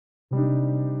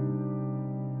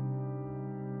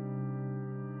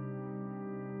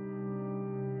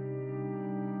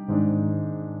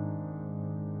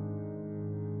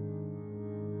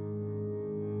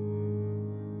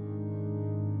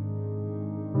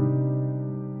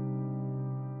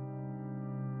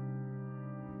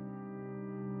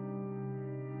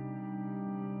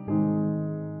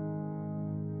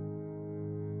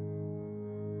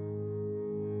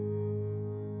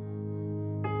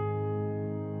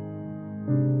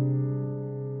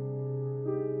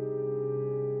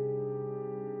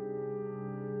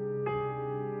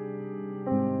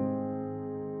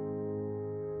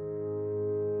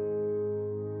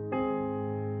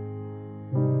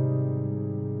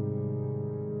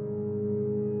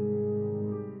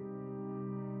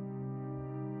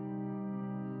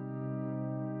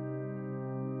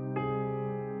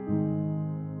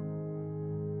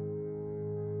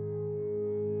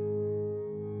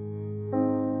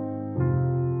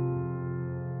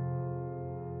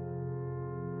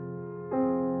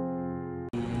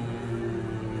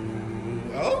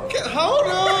Okay, hold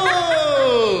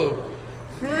on.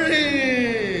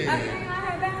 Friend.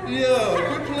 Yeah,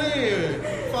 quit playing.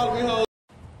 Follow me home.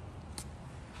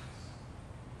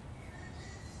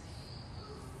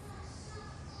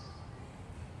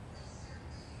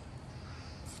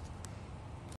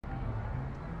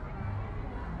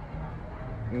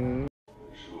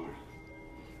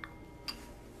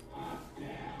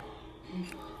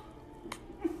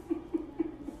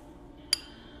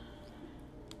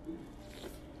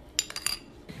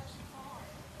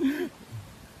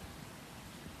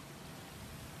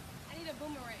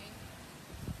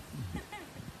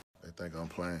 They think I'm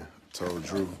playing. Told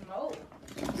Drew.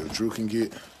 If Drew can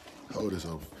get, hold this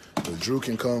over. If Drew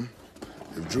can come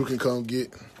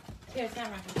get,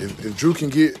 if Drew can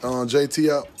get JT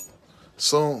out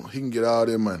soon, he can get all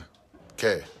that money.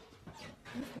 Cash.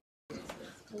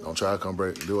 Don't try to come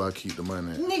break. Do I keep the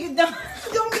money? Nigga,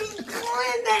 don't be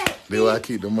doing that. Do I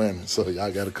keep the money? So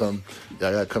y'all gotta come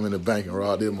in the bank and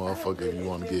rob this motherfucker if you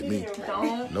want to get me.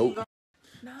 Nope.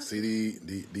 See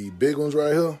the big ones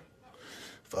right here?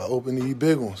 If I open these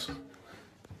big ones,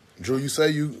 Drew, you say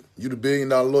you the $1 billion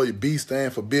lawyer. B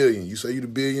stand for billion. You say you the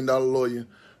 $1 billion lawyer.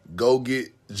 Go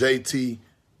get JT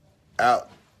out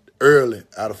early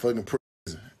out of fucking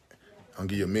prison. I'll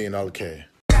give you $1 million cash.